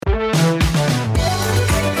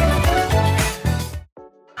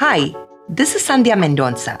Hi, this is Sandhya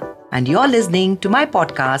Mendonca, and you're listening to my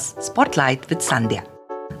podcast, Spotlight with Sandhya.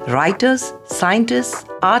 Writers, scientists,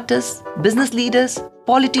 artists, business leaders,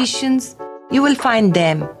 politicians, you will find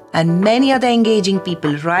them and many other engaging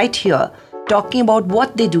people right here talking about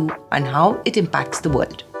what they do and how it impacts the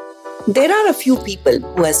world. There are a few people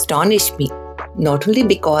who astonish me, not only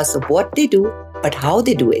because of what they do, but how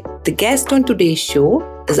they do it. The guest on today's show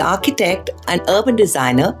is architect and urban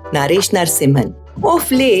designer Naresh Narasimhan.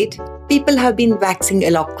 Of late, people have been waxing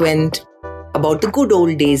eloquent about the good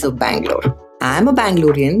old days of Bangalore. I am a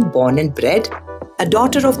Bangalorean, born and bred, a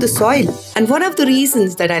daughter of the soil. And one of the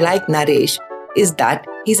reasons that I like Naresh is that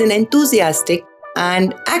he's an enthusiastic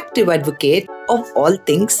and active advocate of all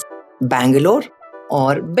things Bangalore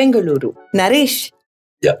or Bengaluru. Naresh,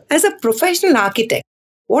 as a professional architect,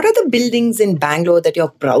 what are the buildings in Bangalore that you're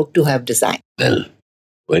proud to have designed? Well,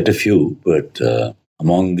 quite a few, but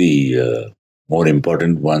among the more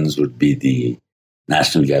important ones would be the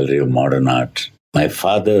National Gallery of Modern Art. My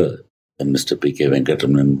father, Mr. P.K.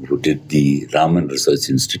 Venkatramanan, who did the Raman Research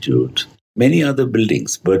Institute, many other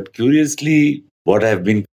buildings. But curiously, what I've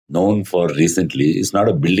been known for recently is not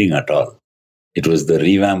a building at all. It was the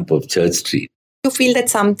revamp of Church Street. Do you feel that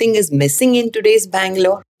something is missing in today's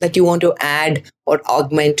Bangalore that you want to add or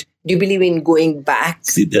augment? Do you believe in going back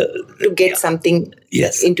to get something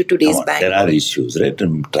into today's Bangalore? There are issues, right?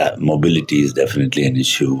 Mobility is definitely an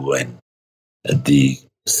issue, and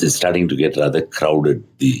it's starting to get rather crowded.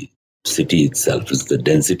 The city itself, the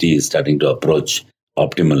density is starting to approach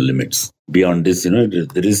optimal limits. Beyond this,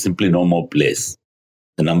 there is simply no more place.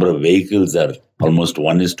 The number of vehicles are almost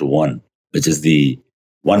 1:1, which is the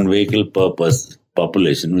one vehicle per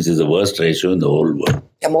population, which is the worst ratio in the whole world.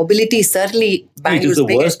 Yeah, mobility is certainly It is the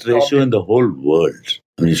worst ratio in the whole world.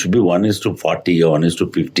 I mean, it should be 1:40 or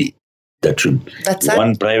 1:50. That's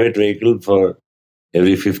one private vehicle for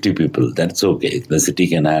every 50 people. That's okay. The city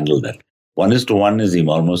can handle that. 1:1 is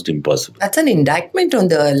almost impossible. That's an indictment on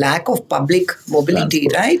the lack of public mobility,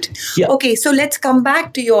 right? Yeah. Okay, so let's come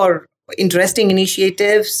back to your interesting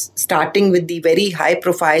initiatives, starting with the very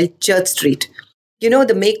high-profile Church Street. The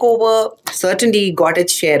makeover certainly got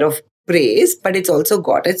its share of praise, but it's also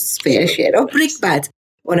got its fair share of brickbats.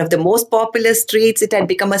 One of the most popular streets, it had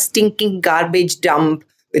become a stinking garbage dump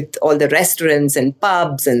with all the restaurants and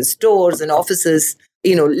pubs and stores and offices,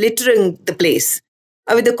 littering the place.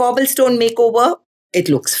 With the cobblestone makeover, it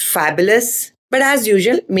looks fabulous. But as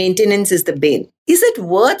usual, maintenance is the bane. Is it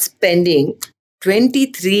worth spending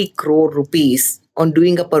 23 crore rupees on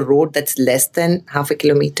doing up a road that's less than half a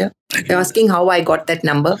kilometer? You're asking how I got that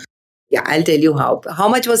number? Yeah, I'll tell you how. How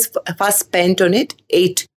much was first spent on it?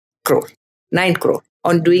 8 crore, 9 crore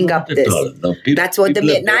on doing up this. No, that's what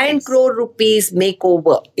the 9 crore rupees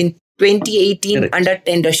makeover in 2018 Correct. Under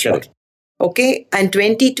tender showed. Okay, and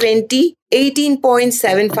 2020,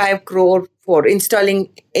 18.75 crore for installing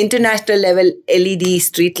international level LED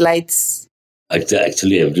street lights.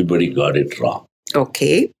 Actually, everybody got it wrong.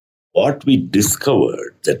 Okay. What we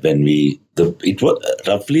discovered that when it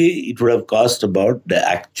would have cost about, the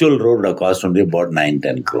actual road would have cost only about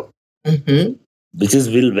 9-10 crore. Mm-hmm. Which is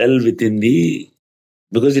well within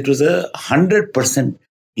because it was 100%.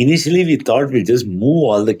 Initially, we thought we'd just move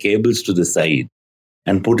all the cables to the side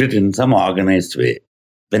and put it in some organized way.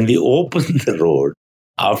 When we opened the road,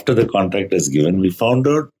 after the contract is given, we found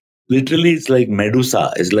out literally it's like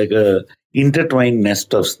Medusa. It's like a intertwined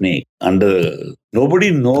nest of snake.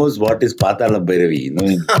 Nobody knows what is Patala Bhairavi.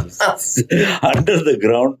 Under the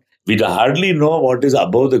ground, we hardly know what is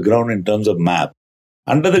above the ground in terms of map.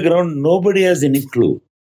 Under the ground, nobody has any clue.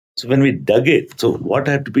 So when we dug it,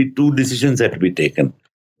 two decisions had to be taken.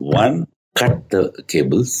 One, cut the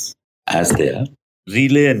cables as they are,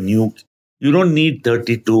 relay a new. You don't need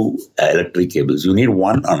 32 electric cables. You need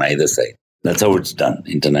one on either side. That's how it's done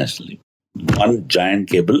internationally. One giant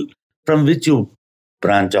cable from which you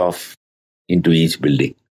branch off into each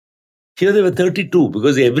building. Here there were 32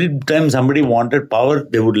 because every time somebody wanted power,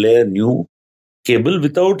 they would lay a new cable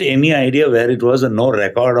without any idea where it was and no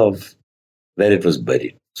record of where it was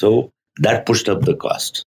buried. So that pushed up the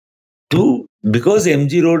cost. Two, because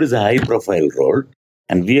MG Road is a high-profile road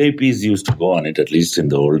and VIPs used to go on it, at least in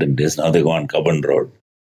the olden days. Now they go on Cubbon Road.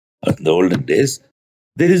 In the olden days,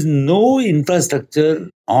 there is no infrastructure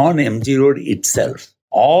on MG Road itself.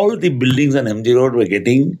 All the buildings on MG Road were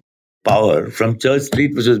getting power from Church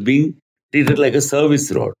Street, which was being treated like a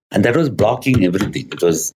service road. And that was blocking everything. It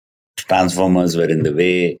was transformers were in the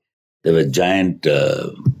way. There were giant...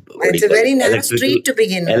 it's a very narrow street to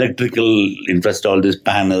begin with. Electrical infrastructure, all these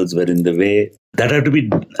panels were in the way. That had to be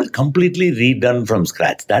completely redone from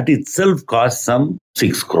scratch. That itself cost some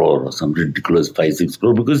 6 crore or some ridiculous 5, 6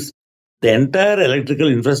 crore because the entire electrical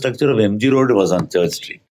infrastructure of MG Road was on Church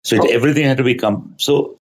Street. So everything had to be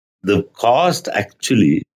So the cost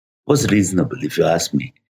actually was reasonable, if you ask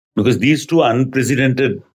me, because these two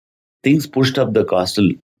unprecedented things pushed up the cost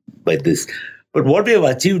by this. But what we have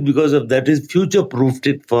achieved because of that is future-proofed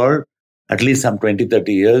it for at least some 20,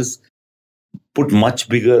 30 years, put much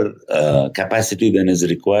bigger capacity than is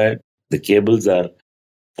required. The cables are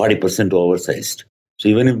 40% oversized. So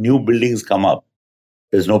even if new buildings come up,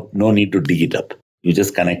 there's no need to dig it up. You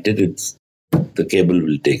just connect it, the cable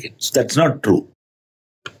will take it. So that's not true.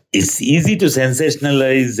 It's easy to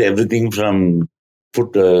sensationalize everything from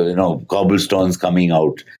cobblestones coming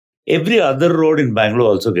out. Every other road in Bangalore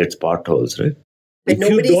also gets potholes, right? But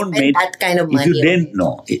nobody spent that kind of money. If you didn't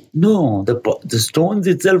know, the stones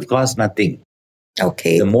itself cost nothing.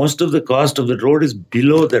 Okay. The most of the cost of the road is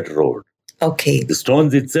below that road. Okay. The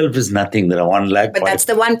stones itself is nothing. There are 1 lakh. But that's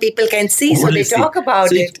the one people can see, so they talk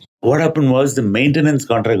about it. What happened was the maintenance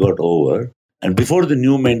contract got over, and before the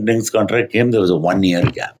new maintenance contract came, there was a 1-year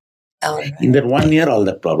gap. Right. In that 1 year, all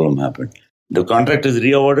that problem happened. The contract is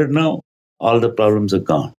re-awarded now. All the problems are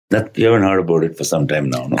gone. That you haven't heard about it for some time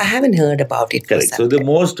now. No? I haven't heard about it. Correct. So the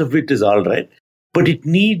most of it is all right, but it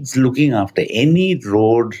needs looking after. Any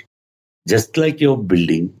road, just like your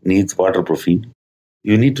building, needs waterproofing.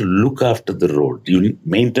 You need to look after the road. You need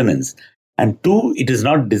maintenance. And 2, it is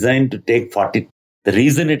not designed to take 40. The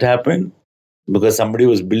reason it happened, because somebody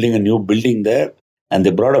was building a new building there and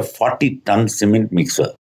they brought a 40-ton cement mixer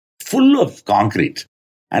full of concrete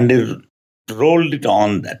and they rolled it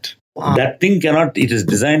on that. Wow. That thing it is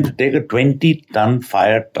designed to take a 20-ton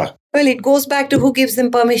fire truck. Well, it goes back to who gives them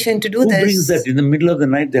permission to do this. Who brings that? In the middle of the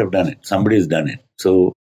night, they have done it. Somebody has done it.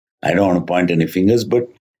 So I don't want to point any fingers, but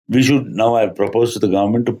I propose to the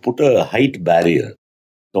government to put a height barrier.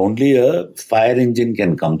 So only a fire engine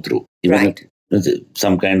can come through. Even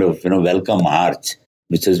some kind of welcome arch,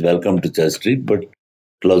 which is welcome to Church Street, but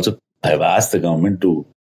I've asked the government to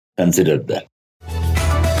consider that.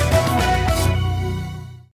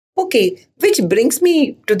 Okay, which brings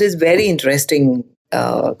me to this very interesting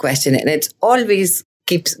question, and it always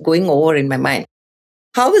keeps going over in my mind.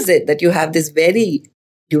 How is it that you have this very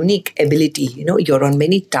unique ability? You're on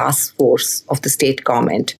many task force of the state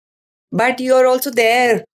government, but you're also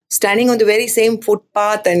there standing on the very same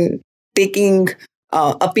footpath and taking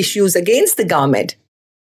up issues against the government.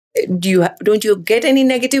 Don't you get any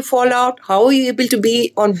negative fallout? How are you able to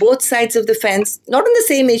be on both sides of the fence, not on the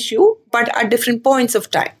same issue, but at different points of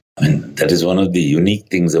time? I mean, that is one of the unique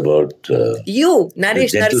things about you,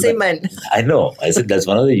 Naresh Narasimhan. I know. I said that's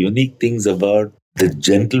one of the unique things about the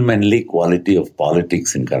gentlemanly quality of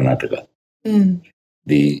politics in Karnataka.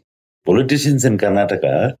 The politicians in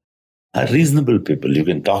Karnataka are reasonable people. You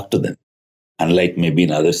can talk to them. Unlike maybe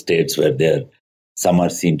in other states where some are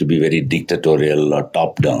seen to be very dictatorial or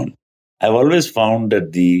top-down. I've always found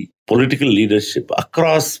that the political leadership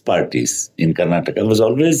across parties in Karnataka was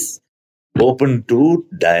always open to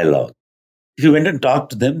dialogue. If you went and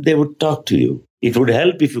talked to them, they would talk to you. It would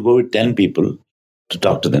help if you go with 10 people to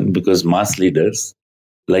talk to them because mass leaders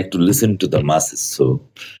like to listen to the masses. So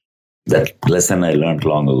that lesson I learned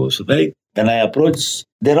long ago. So when I approach,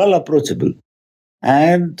 they're all approachable.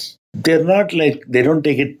 And they're not they don't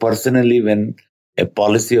take it personally when a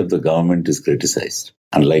policy of the government is criticized.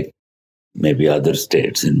 Unlike maybe other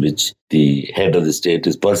states in which the head of the state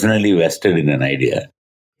is personally vested in an idea.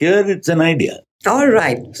 Here it's an idea. All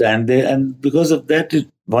right. And because of that,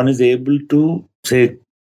 one is able to, say,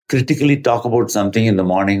 critically talk about something in the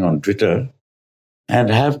morning on Twitter and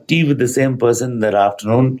have tea with the same person that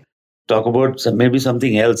afternoon, talk about maybe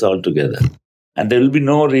something else altogether. And there will be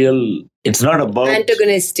no real, it's not about...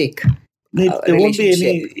 antagonistic there won't be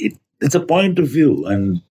any, it's a point of view.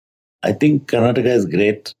 And I think Karnataka is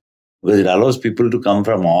great because it allows people to come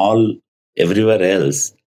from everywhere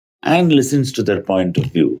else and listens to their point of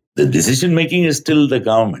view. The decision making is still the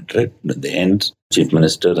government, right? At the end, Chief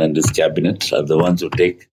Minister and his cabinet are the ones who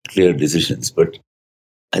take clear decisions. But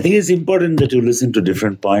I think it's important that you listen to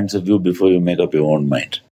different points of view before you make up your own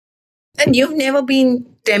mind. And you've never been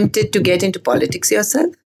tempted to get into politics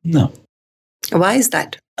yourself? No. Why is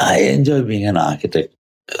that? I enjoy being an architect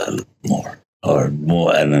more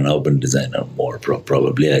and an urban designer more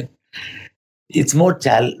probably. It's more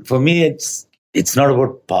for me. It's not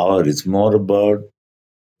about power. It's more about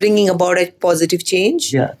bringing about a positive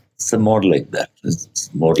change. Yeah, it's more like that. It's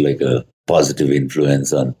more like a positive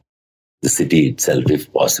influence on the city itself,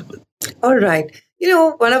 if possible. All right.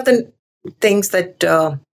 One of the things that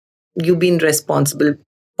you've been responsible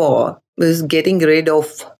for was getting rid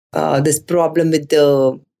of this problem with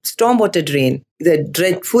the stormwater drain the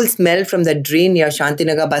dreadful smell from the drain near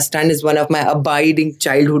Shantinagar bus stand is one of my abiding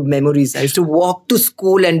childhood memories. I used to walk to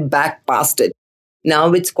school and back past it.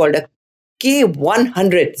 Now it's called a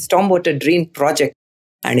K100 stormwater drain project,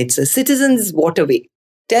 and it's a citizens' waterway.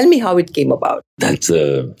 Tell me how it came about. That's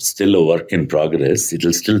still a work in progress.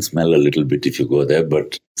 It'll still smell a little bit if you go there.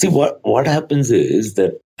 But see, what happens is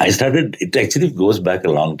that it actually goes back a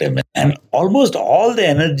long time. And almost all the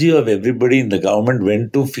energy of everybody in the government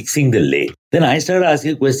went to fixing the lake. Then I started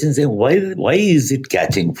asking questions saying, why is it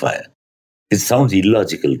catching fire? It sounds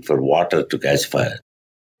illogical for water to catch fire.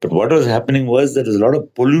 But what was happening was there was a lot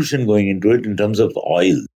of pollution going into it in terms of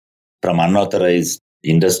oil from unauthorized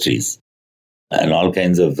industries and all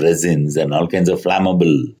kinds of resins and all kinds of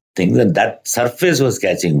flammable things. And that surface was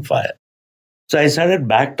catching fire. So I started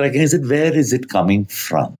backtracking. I said, where is it coming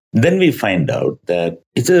from? Then we find out that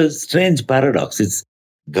it's a strange paradox. It's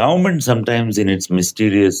government sometimes in its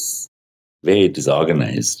mysterious way it is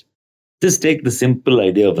organized. Just take the simple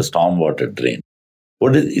idea of a stormwater drain.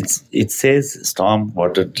 It says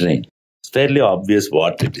stormwater drain. It's fairly obvious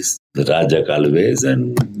what it is. The Raja Kaluways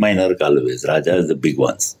and minor Kaluways. Raja is the big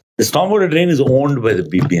ones. The stormwater drain is owned by the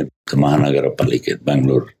BBM, the Mahanagara Palike,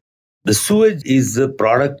 Bangalore. The sewage is the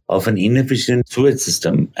product of an inefficient sewage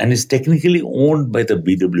system and is technically owned by the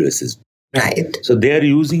BWSS. Right. So they are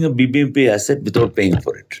using a BBMP asset without paying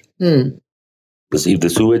for it. Because if the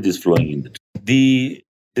sewage is flowing in the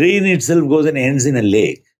drain itself goes and ends in a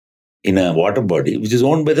lake, in a water body, which is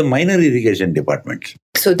owned by the minor irrigation department.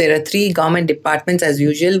 So there are 3 government departments as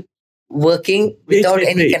usual working without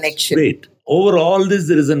any connection. Wait. Over all this,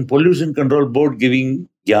 there is a pollution control board giving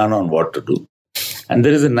gyan on what to do. And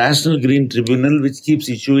there is a National Green Tribunal which keeps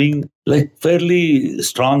issuing like fairly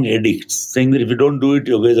strong edicts saying that if you don't do it,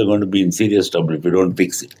 you guys are going to be in serious trouble if you don't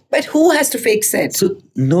fix it. But who has to fix it? So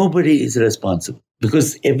nobody is responsible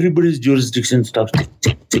because everybody's jurisdiction stops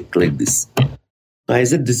tick like this. So I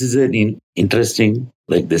said, this is an interesting,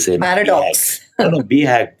 like they say, paradox.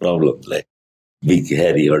 BHAG problem, like big,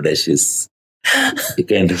 hairy, audacious,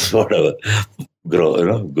 kind of whatever,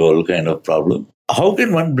 goal kind of problem. How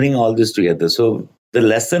can one bring all this together? So the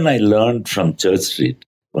lesson I learned from Church Street,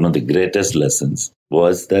 one of the greatest lessons,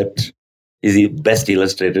 was that is best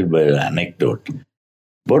illustrated by an anecdote.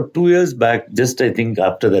 About 2 years back, just I think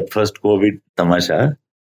after that first COVID tamasha,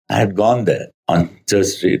 I had gone there on Church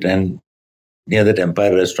Street and near that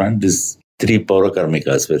Empire restaurant, these 3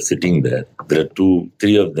 Paurakarmikas were sitting there. There are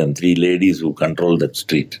 3 of them, 3 ladies who control that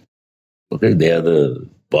street. Okay, they are the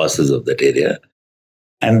bosses of that area.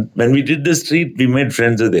 And when we did the street, we made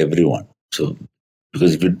friends with everyone. So,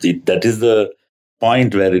 because that is the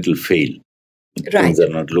point where it will fail. Right. Things are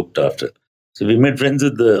not looked after. So we made friends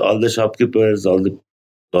with all the shopkeepers, all the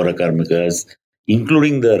Paurakarmikas,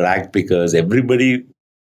 including the rag pickers. Everybody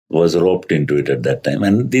was roped into it at that time.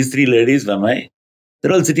 And these 3 ladies,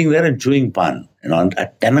 they're all sitting there and chewing pan,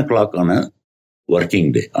 at 10 o'clock on a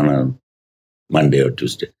working day, on a Monday or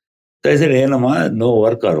Tuesday. So I said, hey, Nama, no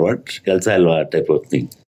work or what? Kelsa alva type of thing.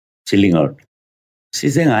 Chilling out.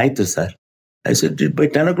 She's saying, Aitu, sir. I said, by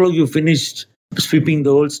 10 o'clock you finished sweeping the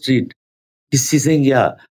whole street. She's saying,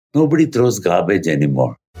 yeah, nobody throws garbage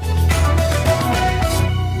anymore.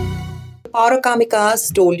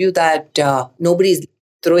 Paurakarmikas told you that nobody's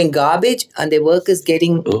throwing garbage and their work is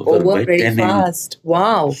getting over very fast.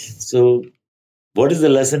 Wow. So what is the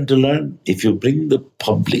lesson to learn? If you bring the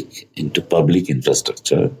public into public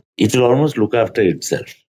infrastructure, it will almost look after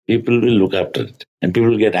itself. People will look after it. And people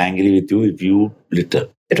will get angry with you if you litter.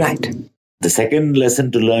 Right. The second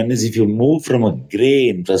lesson to learn is if you move from a grey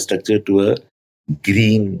infrastructure to a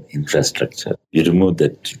green infrastructure, you remove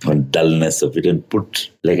that dullness of it and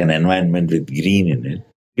put like an environment with green in it,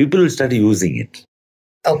 people will start using it.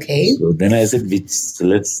 Okay. So then I said,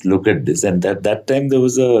 let's look at this. And that time there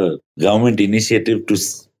was a government initiative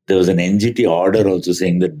there was an NGT order also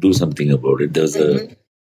saying that do something about it. There was a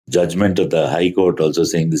judgment of the High Court also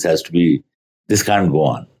saying this can't go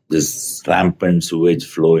on. This rampant sewage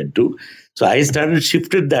flow into. So I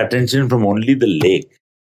shifted the attention from only the lake,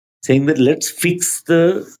 saying that let's fix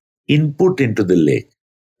the input into the lake.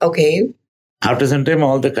 Okay. After some time,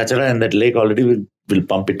 all the kachara in that lake already will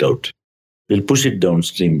pump it out. We'll push it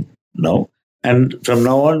downstream now. And from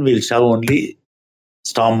now on, we'll shove only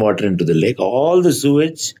storm water into the lake. All the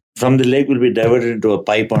sewage from the lake will be diverted into a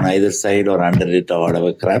pipe on either side or under it or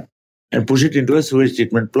whatever crap and push it into a sewage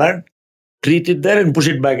treatment plant, treat it there and push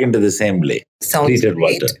it back into the same lake. Sounds treated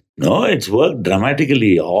great. Water. No, it's worked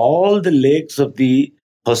dramatically. All the lakes of the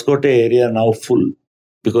Hoskote area are now full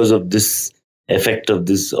because of this effect of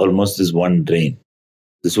this one drain.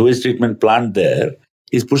 The sewage treatment plant there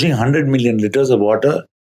is pushing 100 million liters of water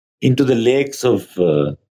into the lakes of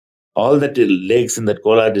all the lakes in that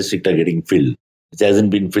Kolar district are getting filled, which hasn't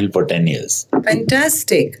been filled for 10 years.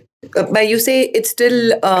 Fantastic. But you say it's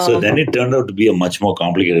still. So then it turned out to be a much more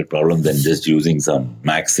complicated problem than just using some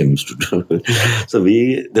maxims to do it. So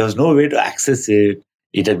there was no way to access it.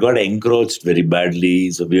 It had got encroached very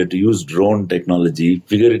badly. So we had to use drone technology,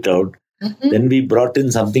 figure it out. Then we brought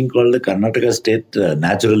in something called the Karnataka State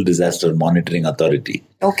Natural Disaster Monitoring Authority.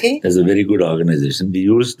 Okay. There's a very good organization. We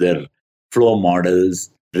used their flow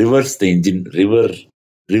models, reverse engineered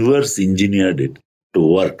it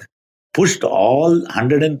to work. Pushed all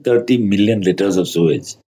 130 million liters of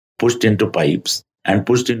sewage, pushed into pipes and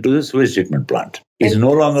pushed into the sewage treatment plant. It's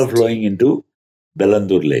no longer flowing into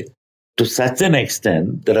Bellandur Lake. To such an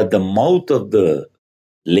extent that at the mouth of the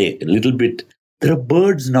lake, a little bit, there are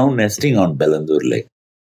birds now nesting on Bellandur Lake.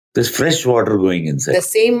 There's fresh water going inside. The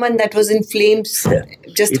same one that was in flames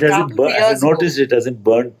just it a hasn't couple of I years noticed ago. it hasn't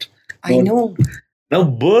burnt. I know. Now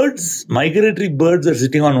migratory birds are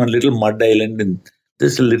sitting on one little mud island and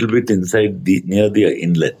just a little bit inside near the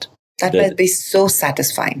inlet. That must be so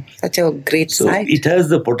satisfying. Such a great sight. It has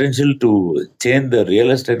the potential to change the real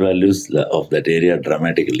estate values of that area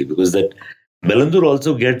dramatically, because that Bellandur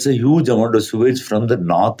also gets a huge amount of sewage from the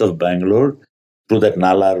north of Bangalore through that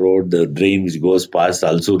Nala Road, the drain which goes past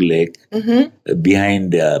Alsur Lake,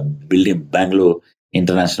 behind building Bangalore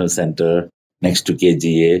International Center, next to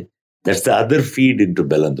KGA. That's the other feed into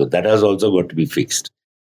Bellandur. That has also got to be fixed.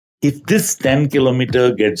 If this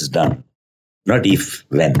 10-kilometer gets done, not if,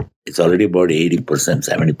 when, it's already about 80%,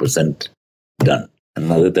 70% done.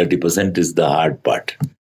 Another 30% is the hard part.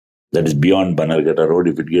 That is beyond Banargata Road.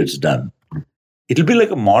 If it gets done, it'll be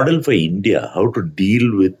like a model for India, how to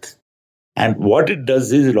deal with. And what it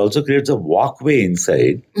does is it also creates a walkway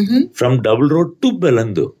inside from Double Road to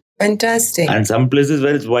Bellandur. Fantastic. And some places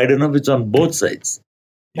where it's wide enough, it's on both sides.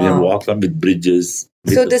 You can walk on with bridges.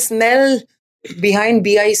 So the smell behind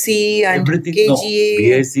BIC and KGA? No,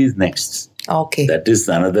 BIC is next. Okay. That is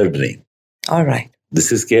another drain. All right.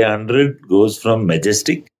 This is K100, goes from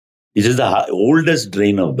Majestic. It is the oldest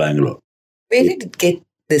drain of Bangalore. Where did it get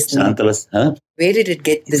this name? Where did it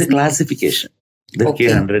get this It's a classification. The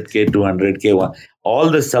K100, K200, K1. All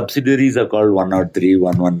the subsidiaries are called 103,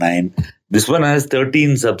 119. This one has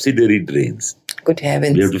 13 subsidiary drains. Good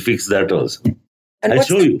heavens. We have to fix that also. And I'll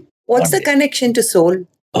show you. What's the connection to soul?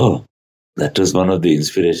 Oh, that was one of the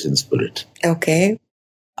inspirations for it. Okay.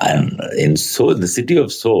 And in Seoul, the city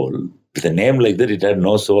of Seoul, with a name like that, it had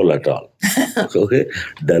no soul at all. Okay,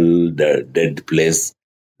 dull, dead place,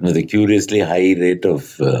 with a curiously high rate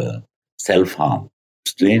of self-harm.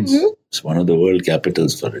 Strange. It's one of the world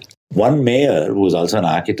capitals for it. One mayor, who was also an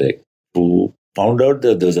architect, who found out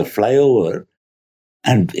that there was a flyover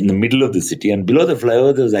and in the middle of the city, and below the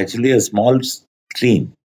flyover, there was actually a small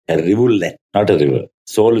stream, a rivulet, not a river.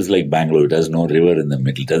 Seoul is like Bangalore, it has no river in the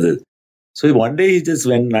middle. So one day he just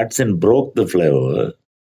went nuts and broke the flyover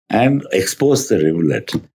and exposed the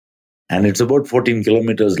rivulet. And it's about 14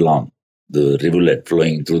 kilometers long, the rivulet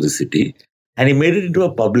flowing through the city. And he made it into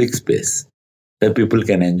a public space that people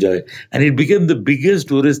can enjoy. And it became the biggest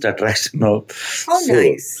tourist attraction of Seoul.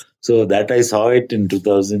 Nice. So that I saw it in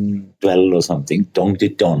 2012 or something,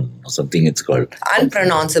 Tongtiton or something it's called.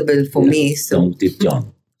 Unpronounceable for me. So.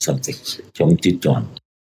 Tongtiton, something. Tongtiton.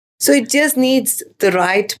 So it just needs the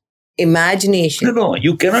right imagination. No,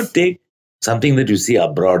 you cannot take something that you see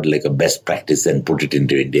abroad like a best practice and put it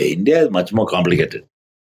into India. India is much more complicated.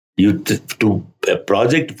 A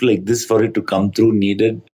project like this, for it to come through,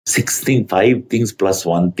 needed 5 things plus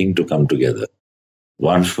one thing to come together.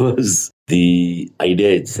 One was the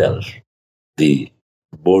idea itself, the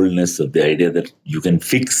boldness of the idea that you can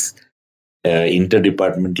fix an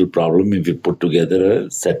interdepartmental problem if you put together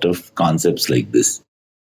a set of concepts like this.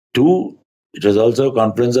 2, it was also a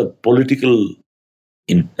confluence of political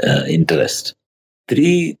interest.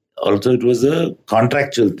 3, also it was a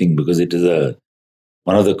contractual thing because it is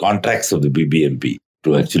one of the contracts of the BBMP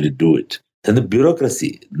to actually do it. Then the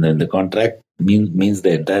bureaucracy, then the contract means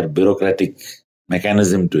the entire bureaucratic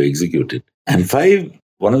mechanism to execute it. And 5,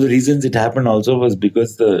 one of the reasons it happened also was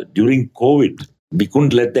because during COVID, we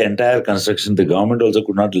couldn't let the entire construction, the government also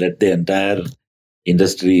could not let the entire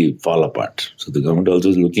industry fall apart. So the government also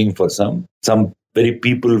is looking for some very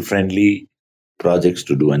people-friendly projects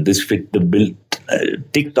to do. And this fit the bill,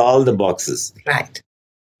 ticked all the boxes. Right.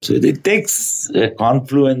 So it takes a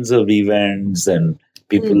confluence of events and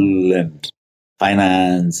people and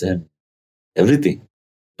finance and everything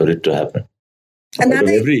for it to happen.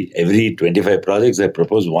 Every 25 projects I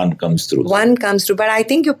propose, one comes through. One comes through. But I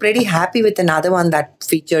think you're pretty happy with another one that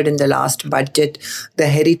featured in the last budget, the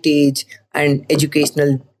heritage and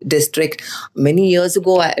educational district. Many years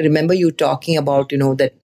ago, I remember you talking about,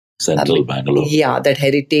 that Central Bangalore. yeah, that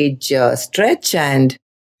heritage stretch. And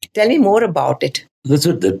tell me more about it. That's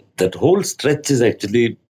what that whole stretch is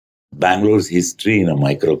actually Bangalore's history in a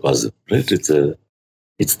microcosm, right? It's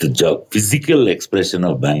the physical expression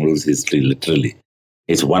of Bangalore's history, literally.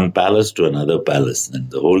 It's one palace to another palace,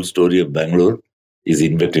 and the whole story of Bangalore is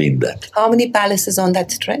in between that. How many palaces on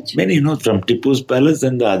that stretch? Many, from Tipu's palace,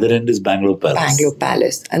 and the other end is Bangalore Palace. Bangalore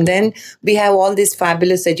Palace. And then we have all these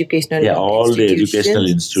fabulous educational all the educational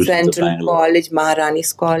institutions Central of Bangalore. College,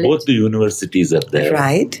 Maharani's College. Both the universities are there.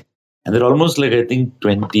 Right. And there are almost I think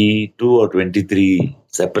 22 or 23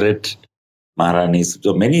 separate Maharanis.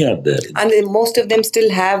 So many are there. And most of them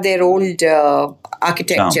still have their old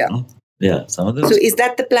architecture. Yeah, some of them. So is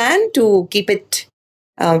that the plan, to keep it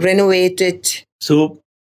renovated? So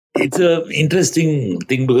it's an interesting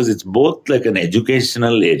thing because it's both an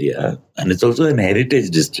educational area and it's also an heritage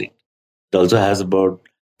district. It also has about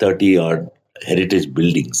 30 odd heritage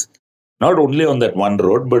buildings. Not only on that one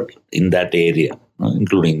road, but in that area,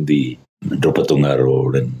 including the Dropatunga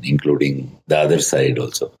Road and including the other side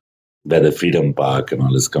also, where the Freedom Park and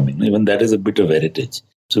all is coming. Even that is a bit of heritage.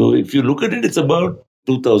 So if you look at it, it's about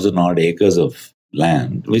 2,000 odd acres of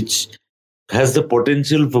land, which has the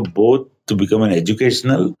potential for both to become an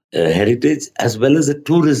educational heritage as well as a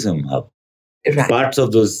tourism hub. Right.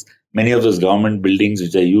 Many of those government buildings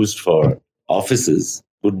which are used for offices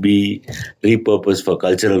would be repurposed for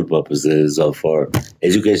cultural purposes or for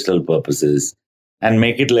educational purposes and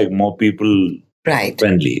make it more people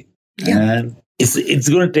friendly. Yeah. And it's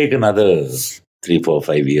going to take another 3, 4,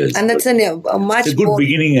 5 years. And that's a much good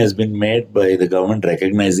beginning has been made by the government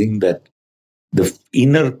recognizing that the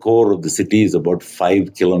inner core of the city is about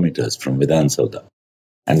 5 kilometers from Vidhan Saudha.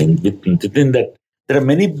 And within that, there are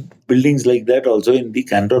many buildings like that also in the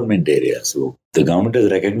cantonment area. So the government has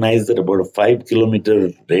recognized that about a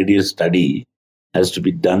 5-kilometer radius study has to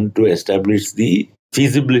be done to establish the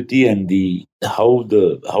feasibility and how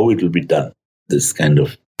it will be done. This kind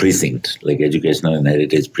of precinct, like educational and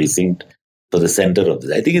heritage precinct for the center of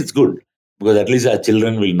this. I think it's good because at least our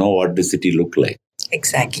children will know what the city look like.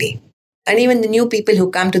 Exactly. And even the new people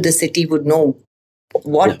who come to the city would know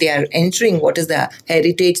what they are entering, what is the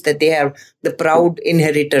heritage that they are the proud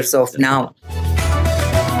inheritors of now.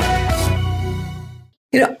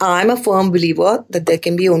 I'm a firm believer that there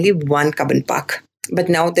can be only one Cubbon Park. But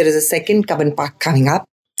now there is a second Cubbon Park coming up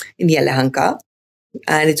in Yelahanka.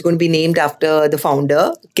 And it's going to be named after the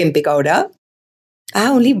founder, Kempe Gowda.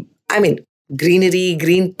 Greenery,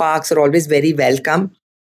 green parks are always very welcome.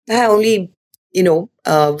 I only,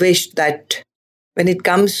 wish that when it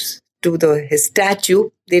comes to his statue,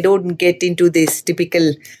 they don't get into this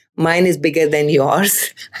typical, mine is bigger than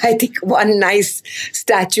yours. I think one nice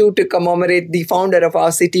statue to commemorate the founder of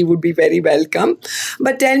our city would be very welcome.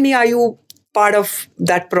 But tell me, are you part of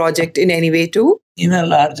that project in any way too? In a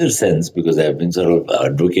larger sense, because I've been sort of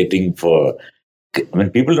advocating for,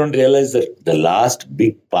 people don't realize that the last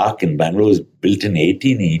big park in Bangalore was built in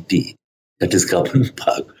 1880. That is Cubbon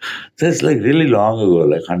Park. So it's really long ago,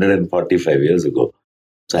 145 years ago.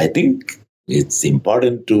 So I think it's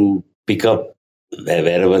important to pick up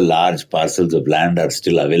wherever large parcels of land are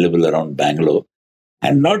still available around Bangalore.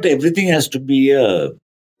 And not everything has to be a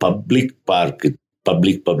public park,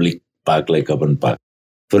 public park like Cubbon Park.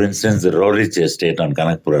 For instance, the Rorich Estate on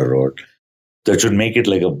Kanakpura Road, that should make it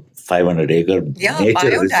like a 500-acre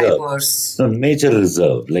nature reserve. No, nature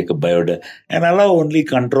reserve, like a biodiversity, and allow only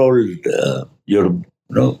controlled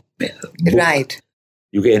Right.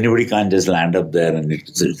 Anybody can't just land up there, and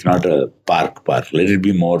it's not a park. Let it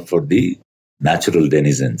be more for the natural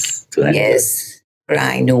denizens. Yes,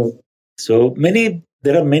 I know. So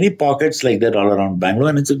there are many pockets like that all around Bangalore,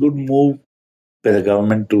 and it's a good move by the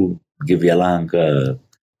government to give Yelahanka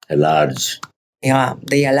a large. Yeah,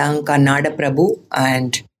 the Yelahanka Nada Prabhu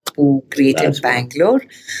and who created Bangalore.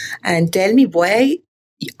 And tell me, why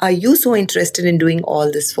are you so interested in doing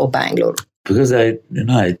all this for Bangalore? Because I've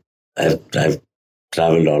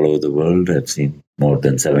traveled all over the world. I've seen more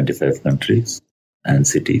than 75 countries and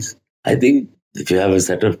cities. I think if you have a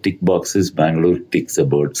set of tick boxes, Bangalore ticks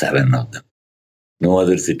about 7 of them. No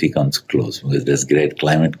other city comes close because there's great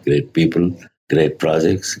climate, great people, great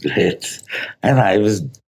projects, great. And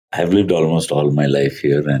I've lived almost all my life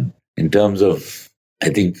here. And in terms of, I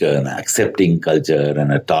think, an accepting culture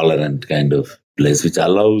and a tolerant kind of place, which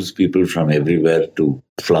allows people from everywhere to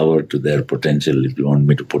flower to their potential, if you want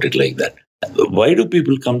me to put it like that. Why do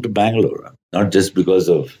people come to Bangalore? Not just because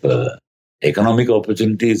of economic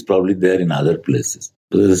opportunity is probably there in other places.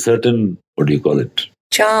 But there's a certain,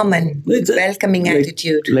 charm and It's a- welcoming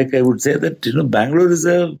attitude. Like I would say that, Bangalore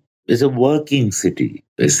is a working city.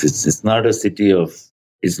 It's not a city of,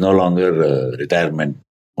 it's no longer a retirement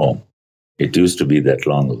home. It used to be that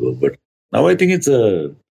long ago. But now I think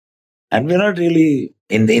and we're not really,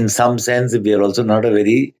 in some sense, we are also not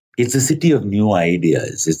it's a city of new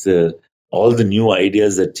ideas. All the new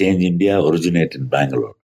ideas that change India originate in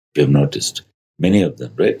Bangalore. We have noticed many of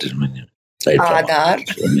them, right? Right from Aadhaar.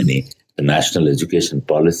 so many. The national education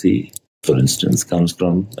policy, for instance, comes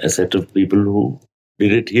from a set of people who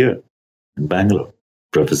did it here in Bangalore.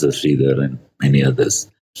 Professor Sridhar and many others.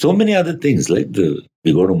 So many other things, like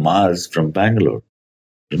we go to Mars from Bangalore.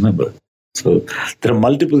 Remember? So there are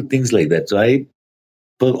multiple things like that. So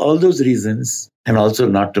for all those reasons, and also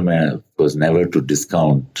not to, of course, never to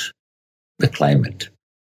discount the climate.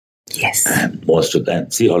 Yes. And most of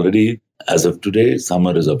that, see, already as of today,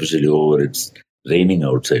 summer is officially over. It's raining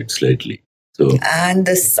outside slightly. So And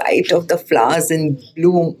the sight of the flowers in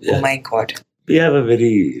bloom. Yeah. Oh my God. we have a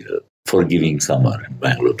very forgiving summer in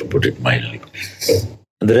Bangalore, to put it mildly.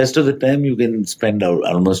 And the rest of the time, you can spend out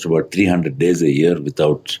almost about 300 days a year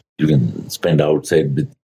you can spend outside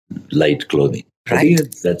with light clothing. I Right.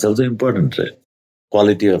 think that's also important, right?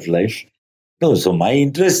 Quality of life. No, so my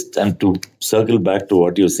interest, and to circle back to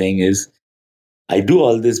what you're saying, is I do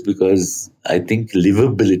all this because I think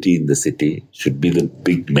livability in the city should be the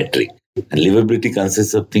big metric. And livability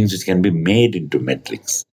consists of things which can be made into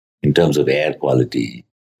metrics in terms of air quality,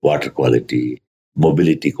 water quality,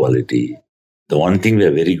 mobility quality. The one thing we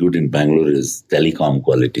are very good in Bangalore is telecom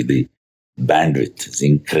quality. The bandwidth is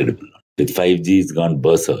incredible. With 5G, it's gone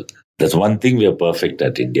berserk. That's one thing we are perfect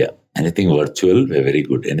at India. Anything virtual, we're very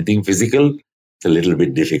good. Anything physical, it's a little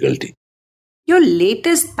bit difficulty. Your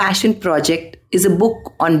latest passion project is a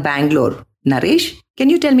book on Bangalore. Naresh, can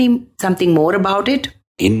you tell me something more about it?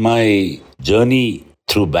 In my journey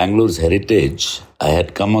through Bangalore's heritage, I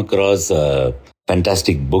had come across a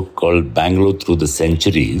fantastic book called Bangalore Through the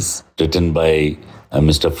Centuries, written by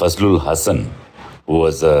Mr. Fazlul Hassan, who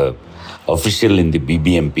was an official in the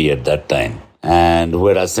BBMP at that time, and who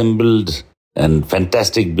had assembled a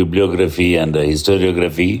fantastic bibliography and a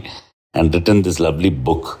historiography and written this lovely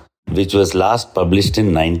book, which was last published in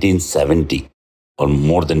 1970, or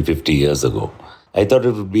more than 50 years ago. I thought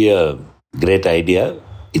it would be a great idea.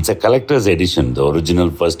 It's a collector's edition. The original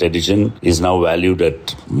first edition is now valued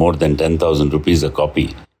at more than 10,000 rupees a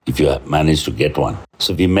copy, if you have managed to get one.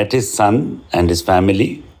 So we met his son and his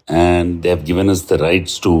family, and they have given us the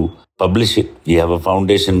rights to publish it. We have a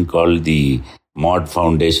foundation called the Mod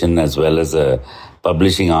Foundation, as well as a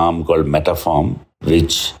publishing arm called Metaform,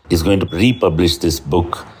 which is going to republish this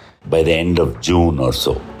book by the end of June or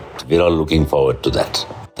so. We're all looking forward to that.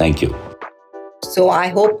 Thank you. So I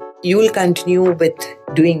hope you will continue with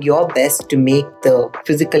doing your best to make the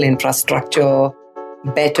physical infrastructure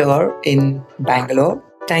better in Bangalore.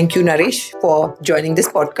 Thank you, Naresh, for joining this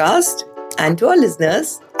podcast. And to our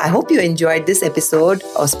listeners, I hope you enjoyed this episode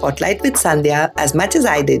of Spotlight with Sandhya as much as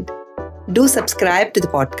I did. Do subscribe to the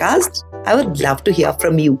podcast. I would love to hear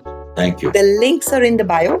from you. Thank you. The links are in the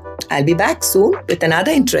bio. I'll be back soon with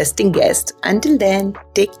another interesting guest. Until then,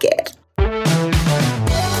 take care.